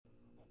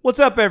What's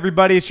up,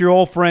 everybody? It's your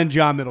old friend,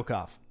 John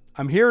Middlecoff.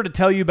 I'm here to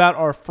tell you about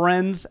our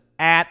friends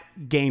at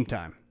Game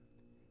Time.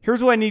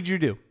 Here's what I need you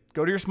to do.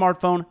 Go to your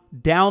smartphone,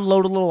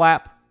 download a little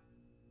app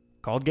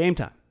called Game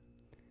Time.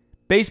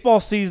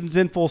 Baseball season's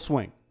in full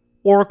swing.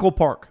 Oracle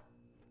Park.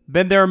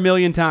 Been there a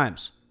million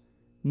times.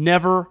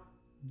 Never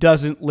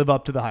doesn't live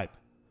up to the hype.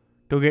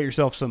 Go get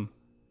yourself some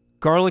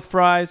garlic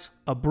fries,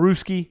 a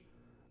brewski,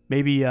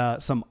 maybe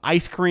some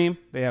ice cream.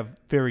 They have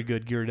very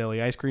good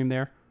Ghirardelli ice cream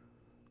there.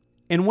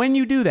 And when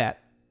you do that,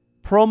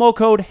 promo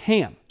code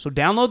HAM. So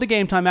download the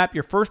Game Time app.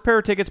 Your first pair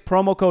of tickets,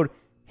 promo code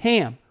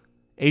HAM,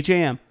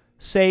 H-A-M,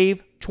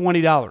 save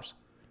 $20.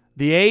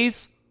 The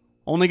A's,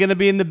 only going to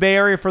be in the Bay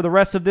Area for the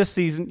rest of this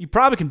season. You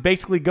probably can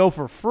basically go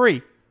for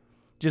free.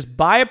 Just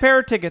buy a pair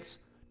of tickets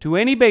to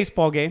any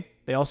baseball game.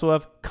 They also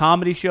have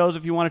comedy shows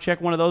if you want to check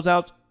one of those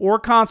out, or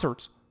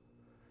concerts.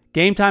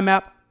 Game Time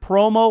app,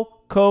 promo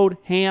code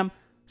HAM,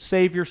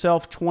 save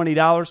yourself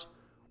 $20.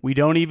 We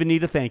don't even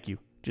need a thank you.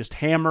 Just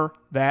hammer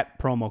that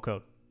promo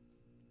code.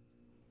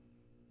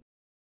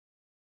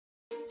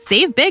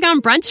 Save big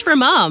on brunch for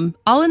mom,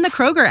 all in the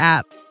Kroger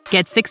app.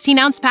 Get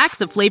 16-ounce packs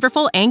of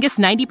flavorful Angus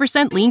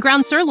 90% lean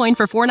ground sirloin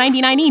for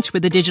 $4.99 each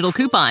with a digital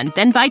coupon.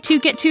 Then buy 2,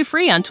 get 2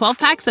 free on 12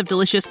 packs of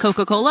delicious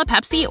Coca-Cola,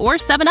 Pepsi, or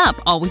 7-Up,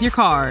 all with your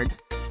card.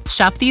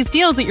 Shop these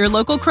deals at your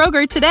local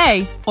Kroger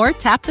today, or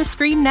tap the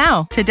screen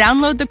now to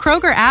download the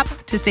Kroger app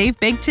to save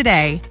big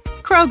today.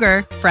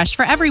 Kroger, fresh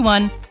for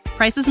everyone.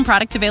 Prices and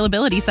product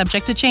availability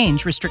subject to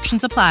change.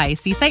 Restrictions apply.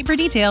 See site for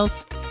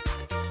details.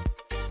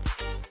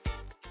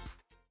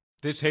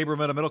 This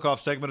Haberman and Middlecoff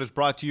segment is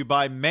brought to you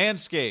by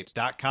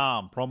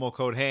Manscaped.com, promo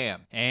code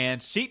HAM, and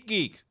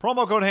SeatGeek,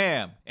 promo code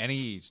HAM, and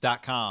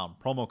Ease.com,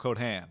 promo code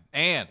HAM,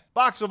 and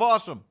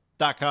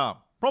BoxOfAwesome.com,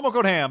 promo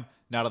code HAM.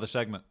 Now to the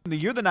segment. The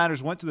year the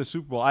Niners went to the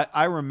Super Bowl,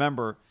 I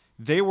remember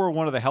they were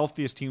one of the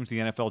healthiest teams in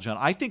the NFL, John.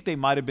 I think they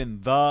might have been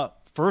the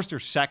first or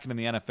second in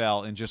the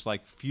NFL in just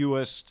like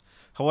fewest,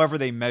 however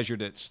they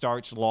measured it,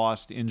 starts,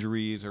 lost,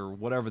 injuries, or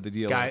whatever the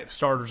deal is.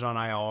 Starters on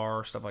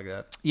IR, stuff like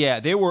that.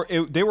 Yeah, they were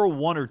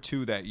 1 or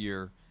 2 that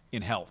year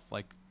in health.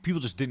 Like, people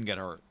just didn't get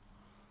hurt.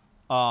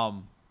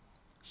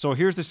 So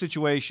here's the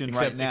situation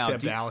right now.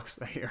 Except Alex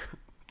that year.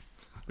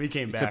 But he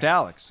came back. Except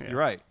Alex, yeah. You're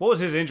right. What was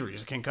his injury? It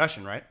was a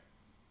concussion, right?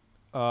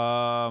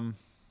 I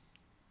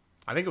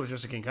think it was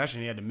just a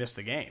concussion. He had to miss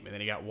the game, and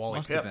then he got Wally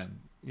must Pipp. have been.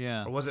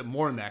 Yeah. Or was it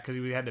more than that? Because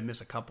he had to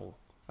miss a couple.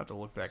 I have to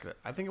look back at it.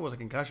 I think it was a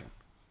concussion.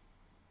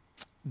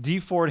 D.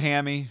 Ford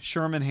hammy,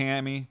 Sherman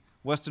hammy,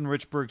 Weston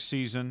Richburg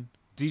season,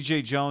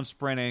 DJ Jones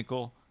sprained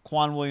ankle,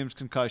 Quan Williams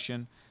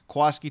concussion,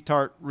 Kwaski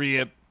Tart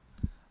rib.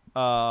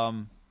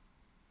 The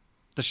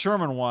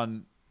Sherman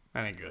one,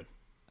 That ain't good.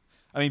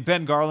 I mean,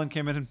 Ben Garland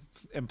came in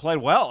and played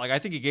well. Like, I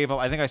think he gave up.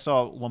 I think I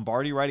saw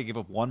Lombardi, right? He gave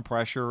up 1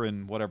 pressure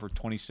in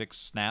 26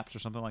 snaps or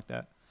something like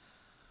that.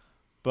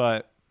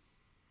 But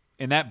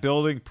in that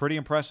building, pretty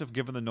impressive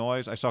given the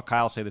noise. I saw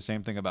Kyle say the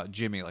same thing about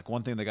Jimmy. Like,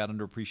 one thing that got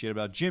underappreciated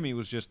about Jimmy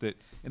was just that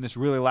in this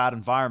really loud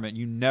environment,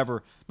 you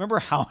never remember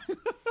how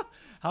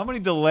many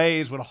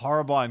delays would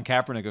Harbaugh and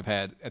Kaepernick have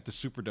had at the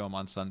Superdome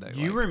on Sunday.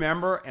 Do you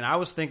remember? And I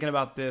was thinking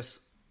about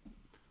this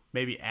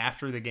maybe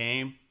after the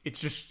game. It's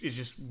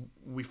just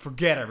we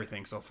forget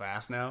everything so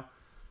fast now.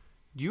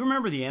 Do you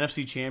remember the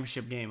NFC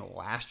Championship game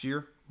last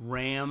year?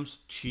 Rams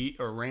New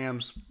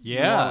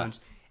Orleans.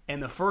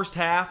 And the first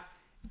half,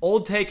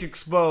 Old Take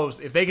exposed.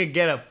 If they could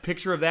get a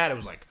picture of that, it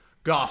was like,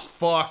 Goff's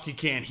fucked. He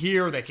can't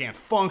hear. They can't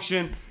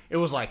function. It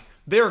was like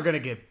they were going to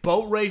get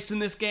boat raced in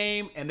this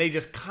game, and they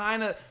just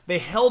they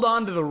held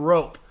on to the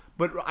rope.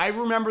 But I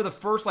remember the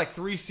first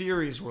 3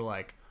 series were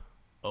like,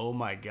 oh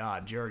my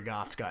God, Jared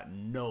Goff's got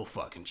no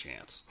fucking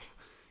chance.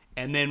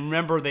 And then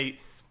remember they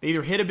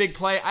either hit a big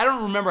play. I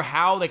don't remember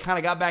how they kind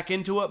of got back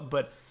into it,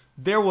 but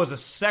there was a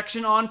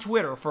section on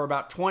Twitter for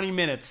about 20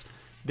 minutes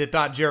that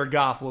thought Jared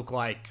Goff looked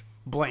like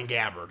Blaine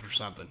Gabbert or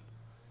something.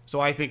 So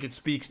I think it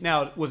speaks.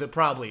 Now, was it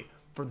probably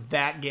for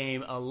that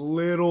game a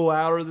little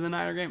louder than the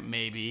Niner game?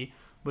 Maybe.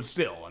 But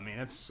still, I mean,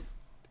 it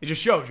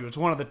just shows you it's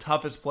one of the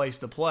toughest places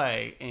to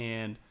play,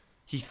 and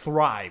he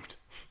thrived.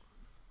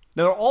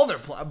 Now, they're all their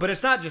play, but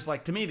it's not just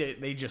to me,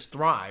 they just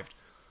thrived.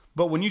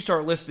 But when you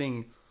start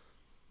listing,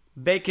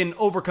 they can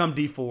overcome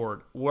D.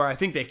 Ford, where I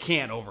think they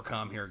can't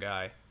overcome here,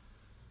 Guy.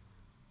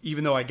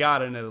 Even though I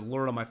got an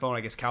alert on my phone,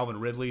 I guess Calvin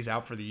Ridley's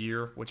out for the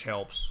year, which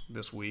helps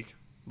this week.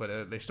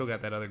 But they still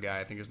got that other guy,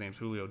 I think his name's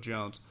Julio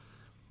Jones,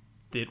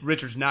 that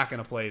Richard's not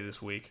going to play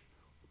this week.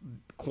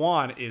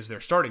 Quan is their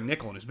starting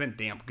nickel and has been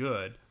damn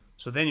good.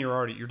 So then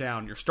you're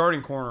down your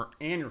starting corner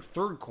and your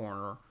third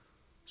corner.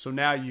 So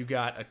now you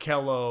got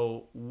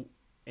Akello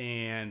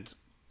and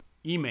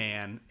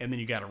E-Man, and then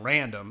you got a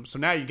random. So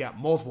now you got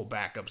multiple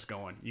backups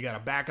going. You got a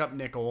backup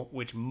nickel,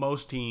 which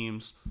most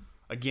teams,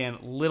 again,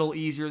 a little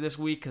easier this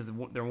week because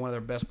they're one of their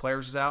best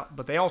players is out.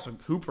 But they also,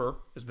 Hooper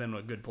has been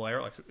a good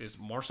player. Is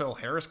Marcel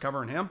Harris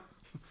covering him?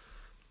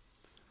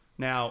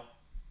 Now,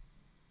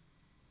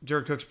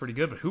 Jared Cook's pretty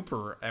good, but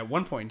Hooper, at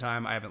one point in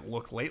time, I haven't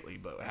looked lately,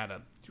 but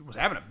was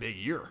having a big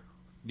year.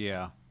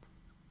 Yeah.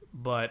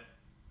 But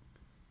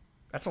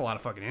That's a lot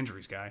of fucking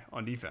injuries, guy,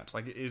 on defense.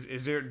 Like,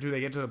 is there? Do they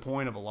get to the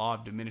point of a law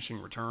of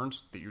diminishing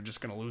returns that you're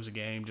just going to lose a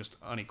game just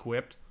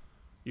unequipped?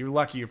 You're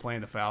lucky you're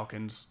playing the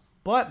Falcons,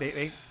 but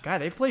they've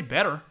played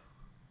better.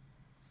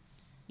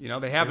 You know,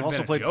 they haven't also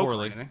been a played joke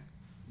poorly. or anything.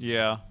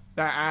 Yeah.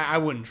 I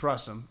wouldn't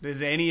trust him. Is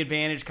there any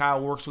advantage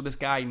Kyle works with this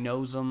guy,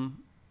 knows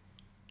him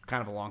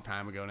kind of a long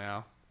time ago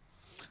now?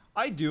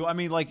 I do. I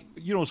mean, like,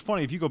 you know, it's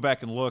funny. If you go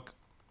back and look,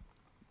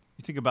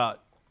 you think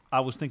about,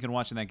 I was thinking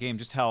watching that game,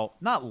 just how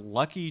not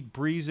lucky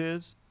Breeze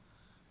is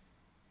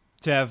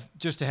to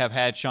have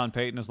had Sean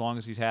Payton as long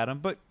as he's had him,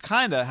 but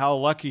kind of how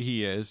lucky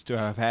he is to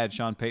have had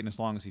Sean Payton as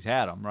long as he's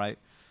had him, right?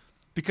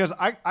 Because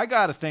I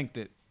got to think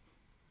that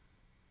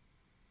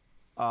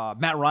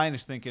Matt Ryan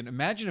is thinking,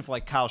 imagine if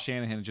like Kyle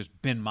Shanahan had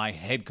just been my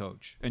head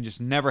coach and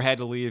just never had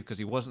to leave because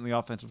he wasn't the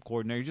offensive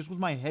coordinator. He just was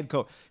my head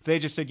coach. If they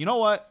just said, you know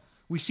what?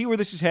 We see where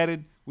this is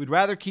headed. We'd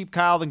rather keep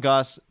Kyle than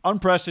Gus.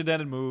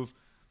 Unprecedented move.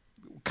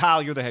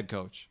 Kyle, you're the head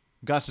coach.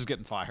 Gus is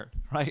getting fired,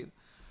 right?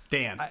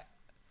 Dan,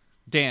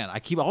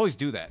 I always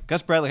do that.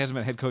 Gus Bradley hasn't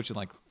been a head coach in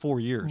like 4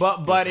 years.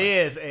 but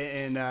is,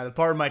 and the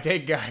part of my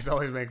take guys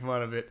always make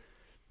fun of it.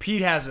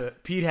 Pete has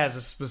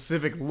a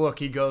specific look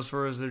he goes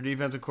for as their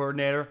defensive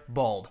coordinator.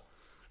 Bald.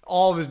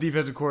 All of his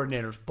defensive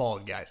coordinators,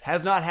 bald guys.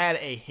 Has not had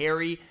a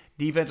hairy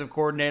defensive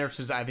coordinator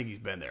since I think he's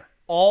been there.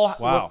 All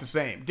look the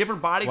same.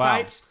 Different body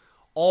types,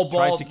 all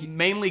bald,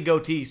 mainly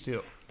goatees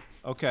too.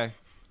 Okay.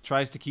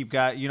 Tries to keep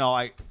guys, you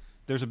know,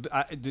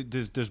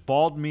 does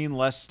bald mean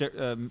less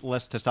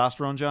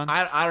testosterone, John?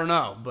 I don't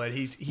know, but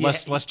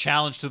less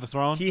challenge to the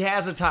throne? He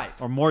has a type.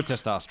 Or more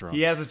testosterone?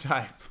 He has a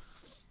type.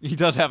 He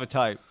does have a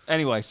type.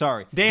 Anyway,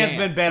 sorry. Dan's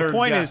been better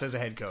than Gus as a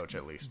head coach,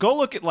 at least. Go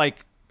look at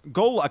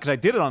because I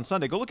did it on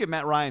Sunday. Go look at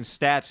Matt Ryan's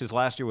stats his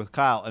last year with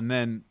Kyle, and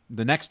then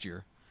the next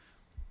year.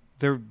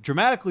 They're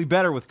dramatically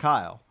better with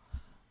Kyle.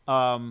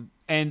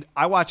 And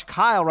I watch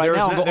Kyle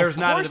now. There's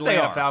not an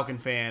Atlanta Falcon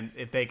fan,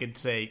 if they could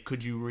say,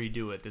 could you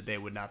redo it, that they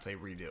would not say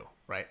redo,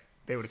 right?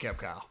 They would have kept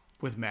Kyle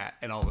with Matt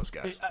and all those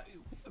guys.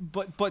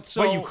 But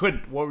you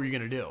couldn't. What were you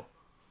going to do?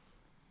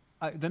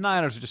 The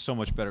Niners are just so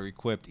much better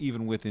equipped,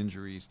 even with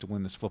injuries, to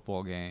win this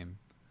football game.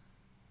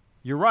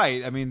 You're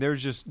right. I mean,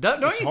 there's just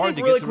don't you think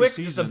really quick,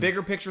 just a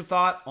bigger picture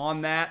thought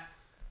on that?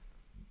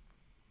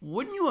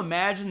 Wouldn't you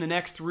imagine the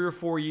next 3 or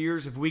 4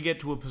 years if we get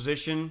to a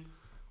position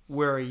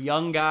where a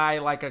young guy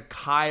like a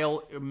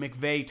Kyle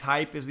McVay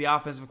type is the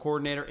offensive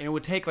coordinator, and it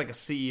would take like a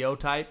CEO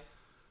type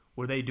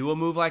where they do a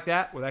move like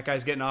that, where that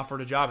guy's getting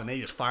offered a job and they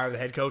just fire the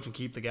head coach and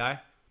keep the guy?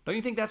 Don't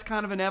you think that's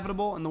kind of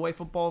inevitable in the way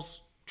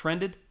football's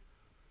trended?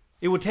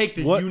 It would take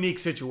the unique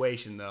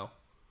situation, though.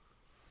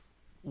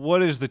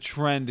 What is the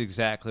trend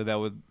exactly that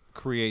would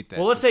create that?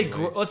 Well, let's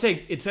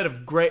say instead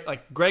of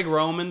Greg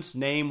Roman's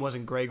name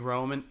wasn't Greg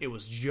Roman, it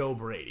was Joe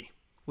Brady.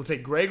 Let's say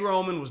Greg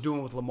Roman was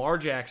doing with Lamar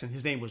Jackson.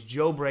 His name was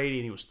Joe Brady,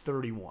 and he was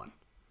 31.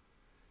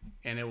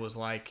 And it was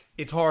like,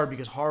 it's hard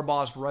because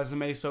Harbaugh's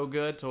resume is so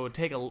good. So it would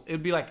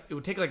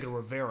take like a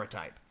Rivera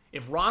type.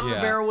 If Ron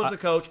Rivera was the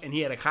coach and he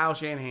had a Kyle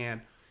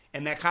Shanahan,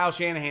 and that Kyle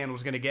Shanahan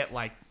was going to get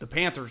like the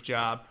Panthers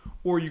job,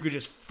 or you could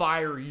just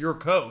fire your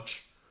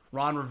coach,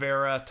 Ron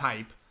Rivera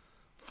type,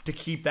 to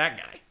keep that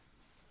guy.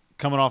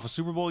 Coming off a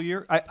Super Bowl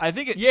year? I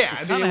think it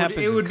kind of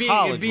happens in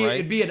college, right?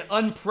 It'd be an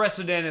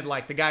unprecedented,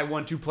 like the guy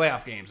won 2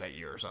 playoff games that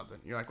year or something.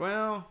 You're like,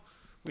 well,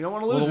 we don't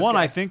want to lose the one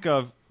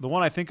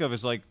I think of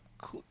is like,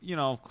 you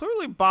know,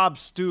 clearly Bob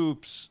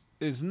Stoops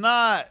is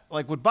not,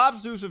 like, would Bob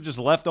Stoops have just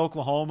left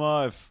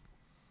Oklahoma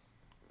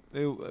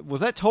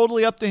was that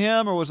totally up to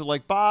him, or was it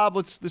like, Bob,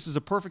 this is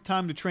a perfect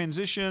time to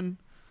transition?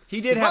 He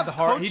did have the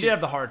hard. He did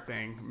have the hard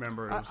thing.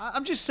 Remember,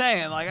 I'm just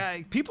saying,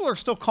 like, people are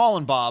still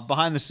calling Bob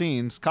behind the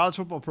scenes. College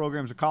football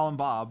programs are calling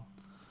Bob.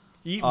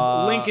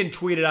 Lincoln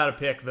tweeted out a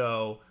pic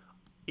though.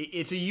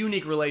 It's a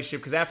unique relationship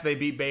because after they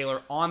beat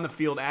Baylor on the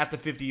field at the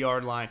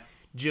 50-yard line,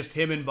 just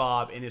him and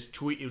Bob. In his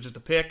tweet, it was just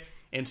a pic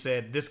and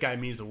said, "This guy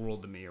means the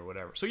world to me" or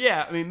whatever. So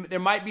yeah, I mean, there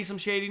might be some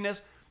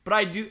shadiness, but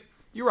I do.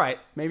 You're right.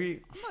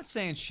 Maybe I'm not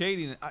saying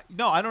shady.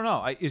 No, I don't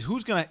know. It's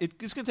gonna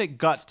take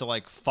guts to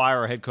like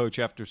fire a head coach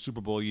after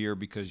Super Bowl year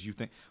because you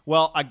think.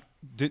 Well,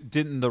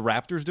 didn't the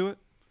Raptors do it?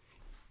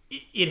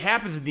 It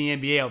happens in the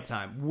NBA all the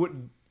time.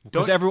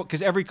 Because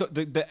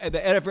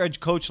the average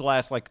coach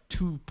lasts like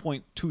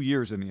 2.2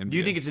 years in the NBA. Do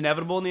you think it's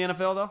inevitable in the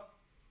NFL though?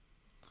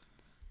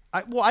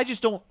 I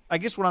just don't. I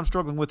guess what I'm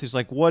struggling with is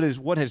like what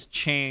has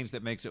changed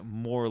that makes it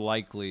more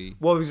likely.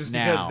 Well, just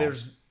because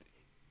there's.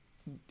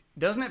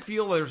 Doesn't it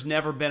feel there's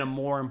never been a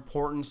more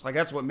importance? Like,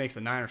 that's what makes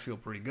the Niners feel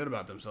pretty good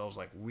about themselves.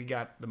 Like, we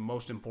got the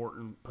most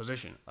important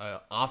position,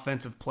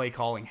 offensive play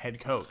calling head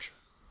coach.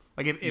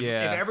 Like, if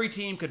every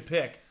team could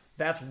pick,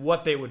 that's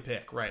what they would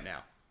pick right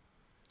now.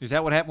 Is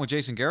that what happened with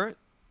Jason Garrett?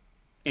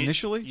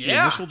 Initially? Yeah.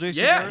 The initial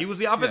Jason Garrett? He was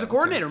the offensive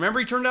coordinator. Remember,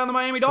 he turned down the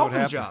Miami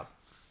Dolphins job.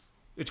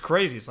 It's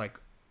crazy. It's like,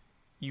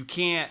 you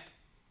can't.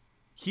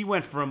 He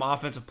went from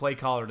offensive play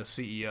caller to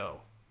CEO.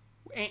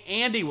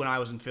 Andy, when I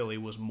was in Philly,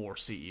 was more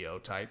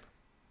CEO type.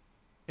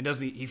 And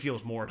he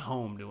feels more at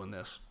home doing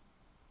this.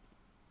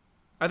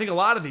 I think a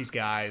lot of these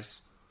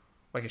guys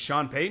Like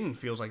Sean Payton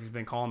feels like he's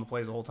been calling the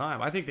plays the whole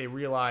time. I think they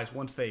realize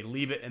once they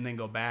leave it and then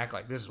go back,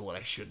 like, this is what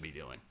I should be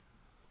doing.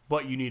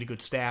 But you need a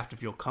good staff to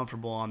feel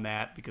comfortable on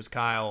that because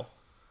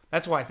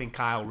that's why I think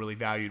Kyle really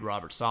valued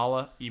Robert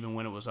Saleh, even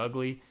when it was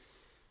ugly,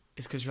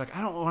 is because you're like, I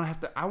don't want to have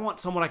to, I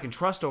want someone I can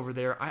trust over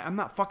there. I'm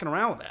not fucking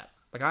around with that.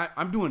 Like,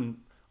 I'm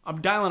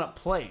dialing up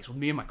plays with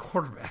me and my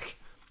quarterback.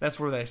 That's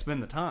where I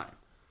spend the time.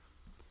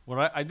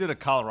 Well, I did a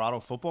Colorado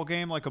football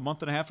game like a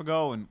month and a half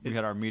ago, and we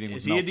had our meeting with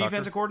Is he Mel a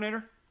defensive Tucker.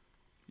 coordinator?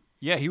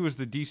 Yeah, he was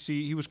the DC.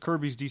 He was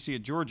Kirby's DC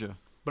at Georgia.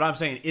 But I'm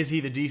saying, is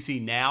he the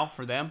DC now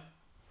for them?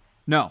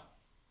 No.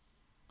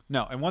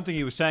 And one thing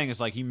he was saying is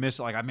like he missed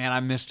I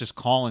miss just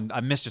calling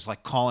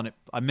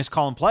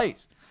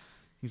plays.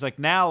 He's like,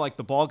 now like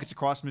the ball gets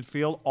across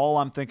midfield, all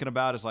I'm thinking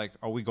about is like,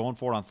 are we going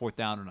for it on fourth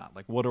down or not?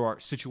 Like, what are our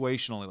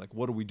situationally, like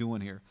what are we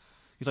doing here?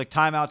 He's like,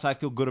 timeouts I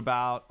feel good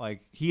about.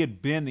 Like, he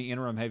had been the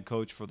interim head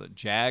coach for the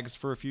Jags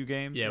for a few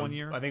games 1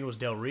 year. I think it was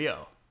Del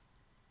Rio.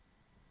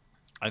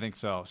 I think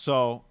so.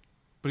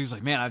 But he was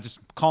like, man,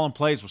 calling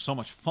plays was so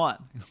much fun,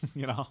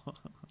 you know?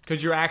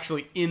 Because you're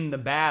actually in the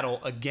battle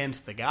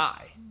against the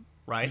guy,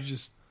 right?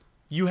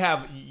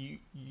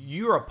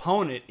 Your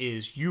opponent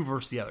is you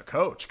versus the other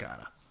coach,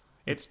 kind of.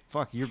 It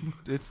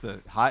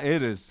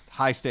is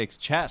high stakes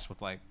chess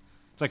with like,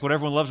 it's like what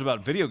everyone loves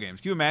about video games.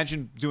 Can you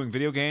imagine doing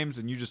video games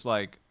and you just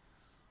like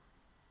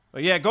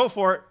yeah, go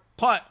for it,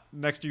 punt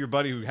next to your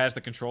buddy who has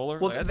the controller?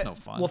 Well, that's no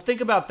fun. Well, think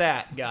about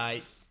that,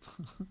 guy.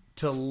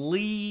 To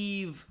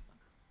leave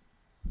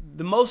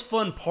the most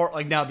fun part,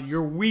 like now that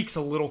your week's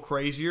a little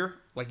crazier,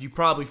 like you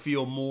probably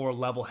feel more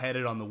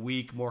level-headed on the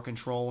week, more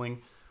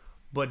controlling.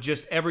 But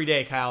just every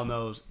day, Kyle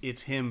knows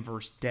it's him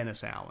versus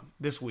Dennis Allen.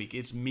 This week,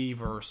 it's me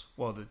versus,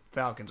 well, the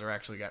Falcons are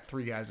actually got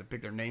 3 guys that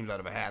pick their names out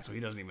of a hat, so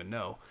he doesn't even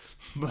know.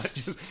 But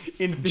just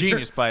in theory,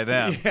 genius by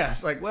them. Yeah,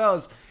 it's like, well,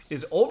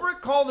 is Ulbrich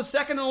called the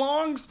second and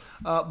longs?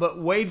 But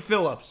Wade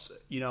Phillips,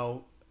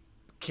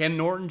 Ken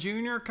Norton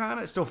Jr. kind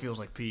of, it still feels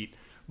like Pete.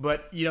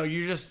 But,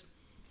 you just,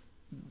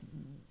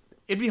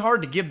 it'd be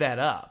hard to give that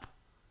up,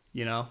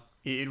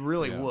 It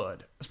really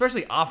would.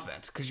 Especially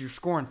offense, because you're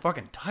scoring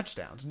fucking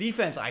touchdowns.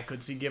 Defense, I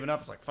could see giving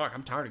up. It's like, fuck,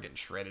 I'm tired of getting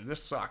shredded.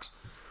 This sucks.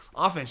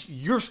 Offense,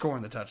 you're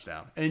scoring the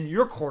touchdown. And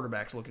your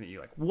quarterback's looking at you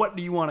like, what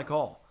do you want to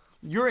call?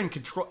 You're in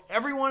control.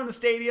 Everyone in the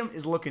stadium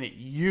is looking at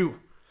you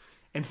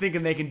and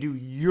thinking they can do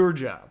your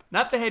job.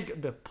 Not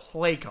the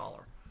play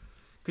caller.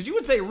 Because you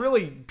would say,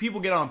 really,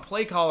 people get on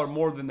play caller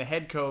more than the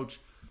head coach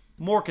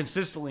more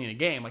consistently in a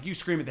game. Like, you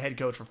scream at the head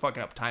coach for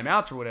fucking up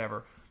timeouts or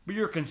whatever, but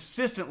you're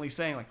consistently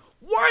saying, like,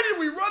 why did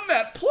we run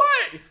that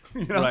play?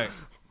 Right.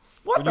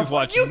 What when the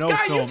fuck? You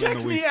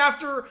text me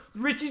after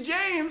Richie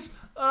James,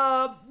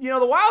 the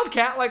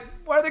Wildcat, like,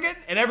 what are they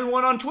getting? And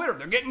everyone on Twitter,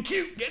 they're getting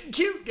cute.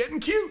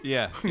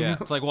 Yeah.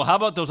 It's like, well, how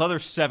about those other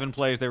 7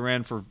 plays they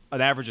ran for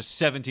an average of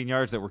 17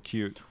 yards that were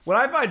cute? What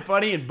I find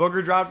funny, and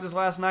Booger dropped this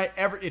last night,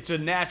 it's a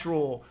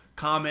natural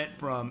comment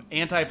from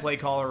anti-play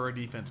caller or a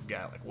defensive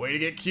guy. Like, way to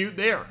get cute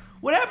there.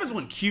 What happens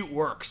when cute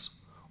works?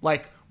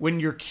 Like, when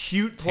your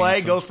cute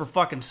play goes for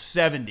fucking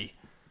 70.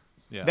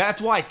 Yeah.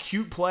 That's why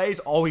cute plays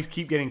always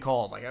keep getting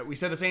called. Like, we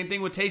said the same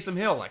thing with Taysom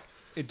Hill. Like,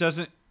 it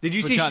doesn't. Did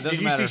you see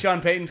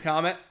Sean Payton's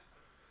comment?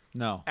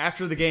 No.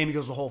 After the game, he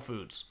goes to Whole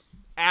Foods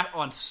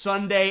on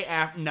Sunday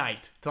at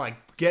night to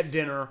like get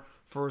dinner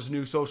for his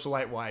new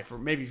socialite wife, or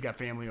maybe he's got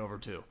family over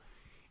too.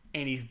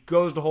 And he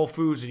goes to Whole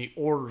Foods and he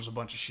orders a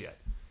bunch of shit.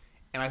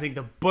 And I think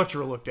the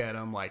butcher looked at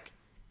him like,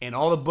 and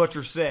all the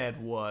butcher said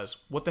was,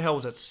 "What the hell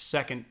was that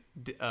second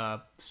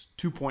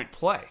 2-point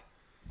play?"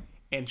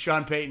 And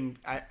Sean Payton,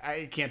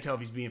 I can't tell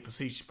if he's being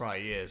facetious,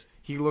 probably is.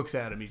 He looks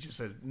at him, he just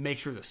says, "Make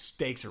sure the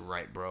steaks are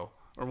right, bro,"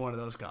 or one of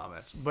those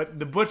comments. But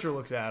the butcher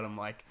looks at him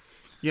like,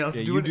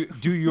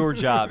 do your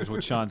job is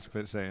what Sean's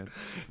saying.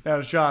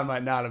 Now, Sean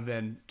might not have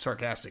been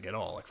sarcastic at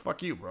all. Like,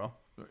 fuck you, bro.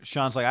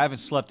 Sean's like, I haven't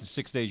slept in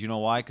 6 days. You know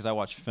why? Because I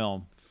watch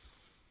film.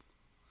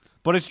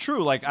 But it's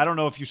true. Like, I don't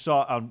know if you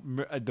saw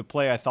the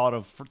play I thought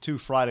of for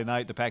Friday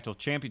night, the Pac-12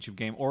 championship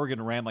game.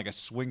 Oregon ran like a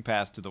swing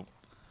pass to the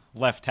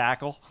left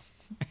tackle,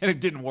 and it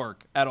didn't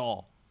work at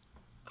all.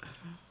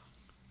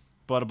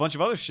 But a bunch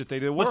of other shit they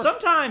did work. But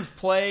sometimes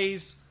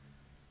plays,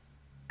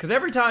 because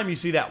every time you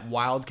see that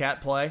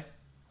Wildcat play,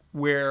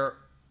 where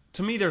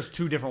to me there's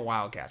 2 different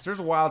Wildcats. There's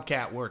a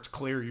Wildcat where it's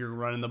clear you're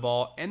running the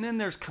ball, and then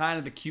there's kind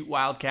of the cute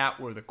Wildcat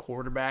where the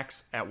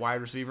quarterback's at wide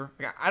receiver.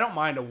 Like, I don't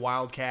mind a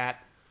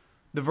Wildcat,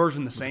 the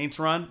version the Saints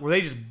run, where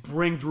they just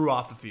bring Drew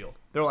off the field.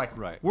 They're like,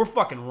 right, we're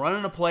fucking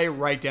running a play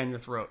right down your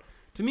throat.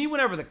 To me,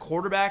 whenever the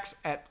quarterback's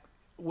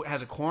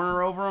has a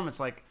corner over him, it's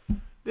like,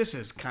 this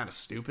is kind of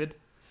stupid.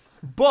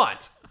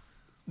 But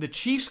the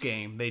Chiefs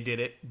game, they did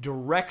it,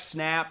 direct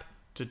snap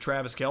to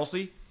Travis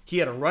Kelce. He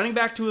had a running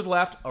back to his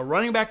left, a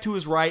running back to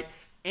his right,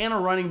 and a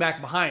running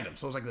back behind him.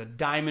 So it was like the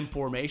diamond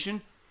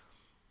formation.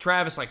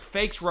 Travis like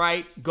fakes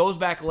right, goes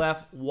back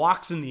left,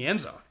 walks in the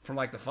end zone from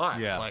like the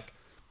 5. Yeah. It's like,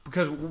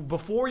 because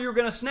before you're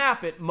going to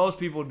snap it, most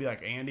people would be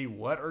like, Andy,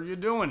 what are you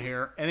doing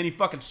here? And then he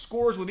fucking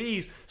scores with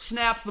ease,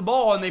 snaps the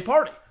ball, and they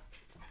party.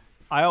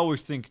 I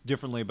always think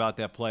differently about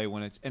that play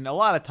when it's, and a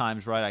lot of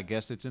times, right, I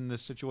guess it's in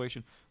this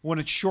situation, when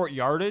it's short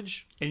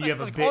yardage. And you have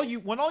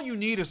when all you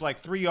need is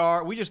like 3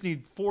 yards, we just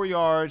need 4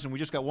 yards, and we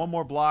just got one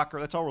more blocker.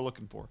 That's all we're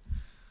looking for.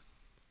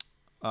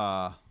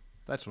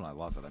 That's when I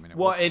love it. I mean,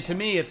 and to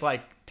me, it's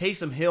like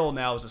Taysom Hill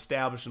now has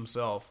established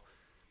himself.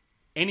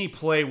 Any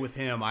play with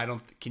him,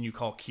 can you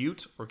call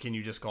cute, or can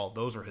you just call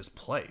those are his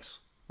plays,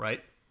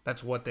 right?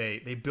 That's what they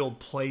build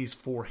plays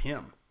for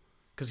him,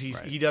 because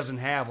he doesn't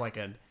have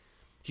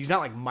he's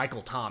not like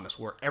Michael Thomas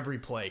where every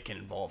play can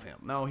involve him.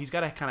 No, he's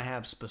got to kind of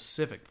have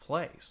specific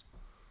plays.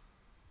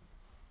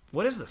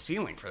 What is the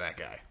ceiling for that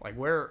guy? Like,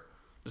 where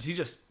does he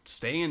just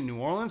stay in New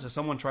Orleans? Does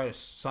someone try to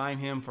sign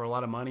him for a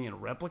lot of money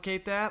and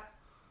replicate that?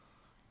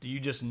 Do you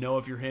just know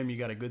if you're him, you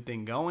got a good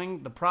thing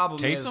going? The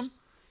problem is,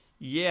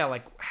 yeah,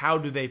 like, how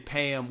do they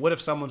pay him? What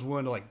if someone's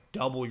willing to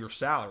double your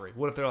salary?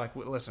 What if they're like,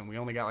 listen, we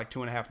only got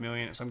 $2.5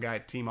 million, and some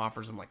team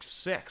offers him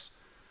 $6 million?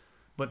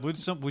 But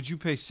would you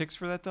pay $6 million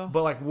for that though?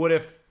 But what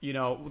if you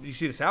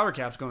see the salary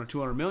cap's going to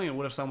 $200 million?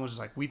 What if someone's just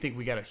like, we think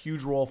we got a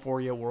huge role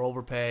for you, we're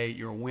overpay,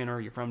 you're a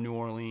winner, you're from New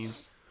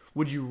Orleans?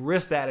 Would you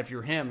risk that if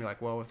you're him? You're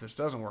like, well, if this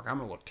doesn't work, I'm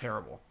going to look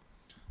terrible.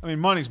 I mean,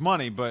 money's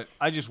money, but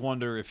I just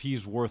wonder if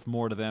he's worth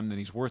more to them than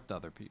he's worth to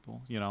other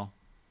people.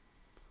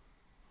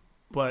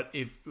 But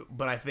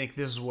I think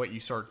this is what you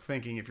start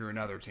thinking if you're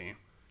another team.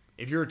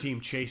 If you're a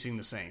team chasing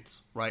the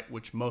Saints, right,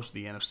 which most of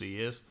the NFC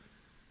is.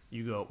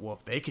 You go, well,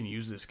 if they can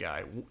use this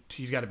guy,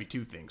 he's got to be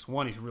two things.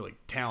 One, he's really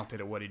talented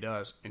at what he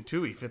does. And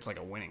two, he fits like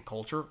a winning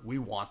culture. We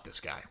want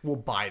this guy. We'll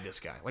buy this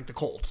guy, like the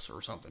Colts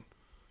or something.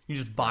 You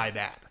just buy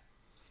that.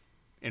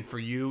 And for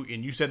you,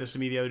 and you said this to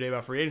me the other day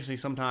about free agency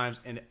sometimes,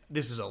 and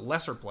this is a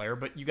lesser player,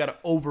 but you got to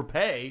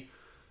overpay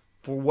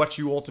for what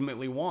you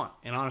ultimately want.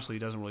 And honestly, it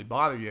doesn't really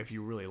bother you if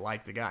you really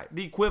like the guy.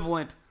 The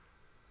equivalent,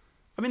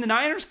 I mean, the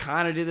Niners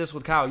kind of did this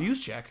with Kyle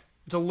Juszczyk.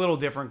 It's a little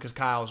different because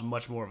Kyle is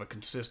much more of a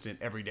consistent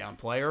every down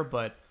player,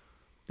 but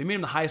they made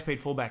him the highest paid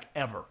fullback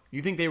ever.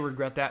 You think they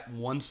regret that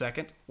 1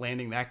 second,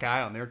 landing that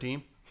guy on their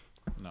team?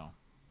 No.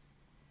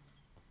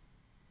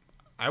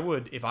 I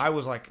would, if I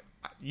was like,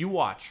 you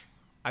watch.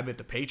 I bet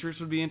the Patriots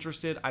would be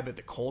interested. I bet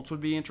the Colts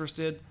would be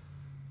interested.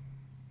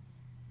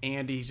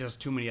 And he's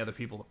just too many other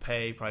people to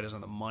pay. Probably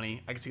doesn't have the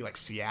money. I could see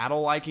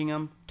Seattle liking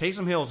him.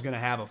 Taysom Hill is going to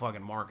have a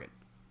fucking market.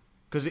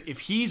 Because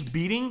if he's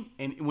beating,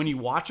 and when you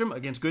watch him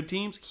against good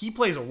teams, he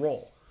plays a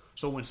role.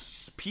 So when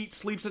Pete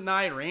sleeps at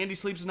night, or Andy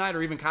sleeps at night,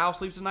 or even Kyle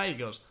sleeps at night, he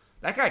goes,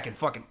 that guy can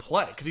fucking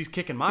play because he's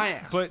kicking my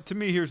ass. But to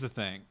me, here's the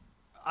thing.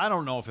 I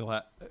don't know if he'll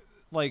have...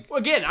 Well,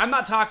 again, I'm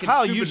not talking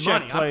Kyle stupid Juszczyk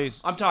money.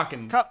 Plays, I'm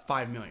talking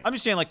 $5 million. I'm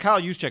just saying,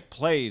 Kyle Juszczyk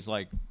plays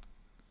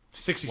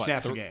 60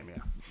 snaps a game,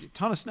 yeah. A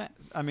ton of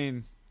snaps. I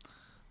mean,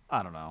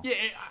 I don't know. Yeah,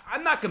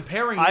 I'm not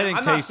comparing him.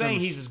 I'm not saying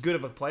he's as good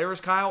of a player as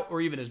Kyle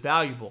or even as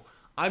valuable.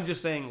 I'm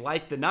just saying,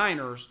 like the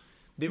Niners,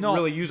 that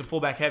really use a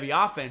fullback-heavy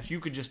offense, you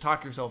could just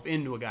talk yourself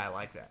into a guy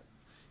like that.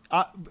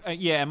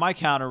 And my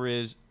counter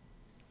is,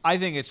 I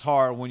think it's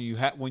hard when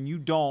you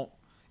don't.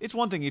 It's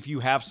one thing if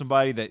you have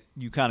somebody that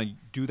you kind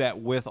of do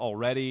that with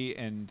already,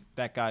 and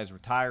that guy's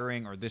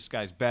retiring or this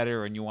guy's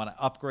better, and you want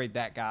to upgrade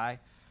that guy.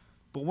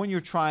 But when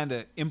you're trying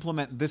to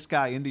implement this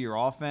guy into your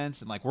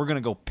offense, and we're going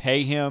to go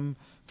pay him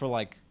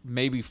for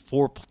maybe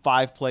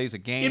 4-5 plays a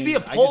game, it'd be a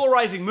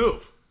polarizing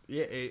move.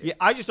 Yeah,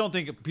 I just don't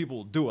think people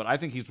will do it. I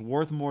think he's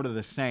worth more to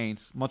the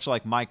Saints, much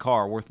like my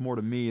car, worth more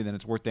to me than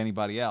it's worth to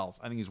anybody else.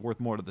 I think he's worth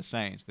more to the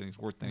Saints than he's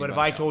worth to anybody else.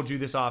 But if I told you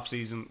this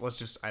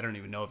offseason, I don't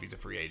even know if he's a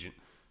free agent,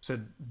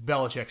 said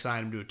Belichick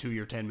signed him to a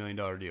 2-year, $10 million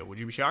deal, would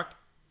you be shocked?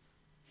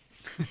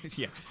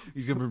 Yeah,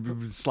 he's going to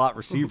be a slot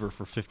receiver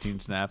for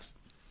 15 snaps.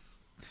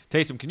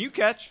 Taysom, can you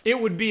catch? It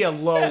would be a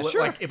low, yeah,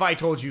 sure. If I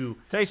told you.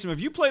 Taysom, if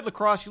you played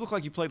lacrosse, you look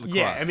like you played lacrosse.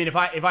 Yeah, I mean, if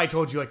I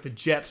told you the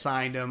Jets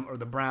signed him or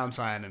the Browns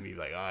signed him, you'd be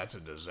like, oh, that's a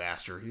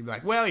disaster. You'd be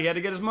like, well, he had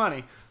to get his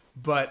money.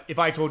 But if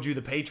I told you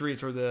the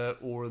Patriots or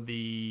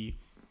the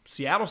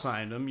Seattle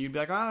signed him, you'd be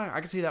like, oh, I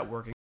can see that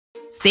working.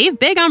 Save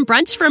big on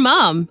brunch for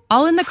mom,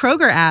 all in the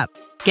Kroger app.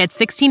 Get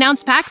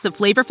 16-ounce packs of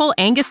flavorful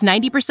Angus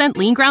 90%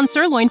 lean ground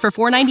sirloin for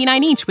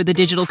 $4.99 each with a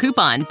digital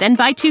coupon. Then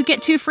buy 2,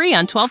 get 2 free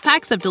on 12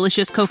 packs of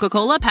delicious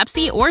Coca-Cola,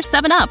 Pepsi, or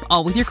 7-Up,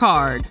 all with your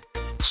card.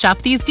 Shop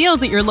these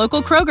deals at your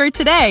local Kroger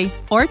today,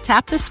 or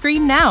tap the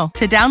screen now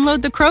to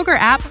download the Kroger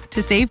app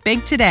to save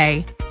big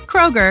today.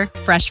 Kroger,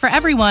 fresh for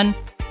everyone.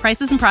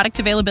 Prices and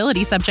product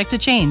availability subject to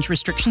change.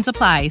 Restrictions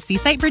apply. See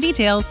site for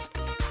details.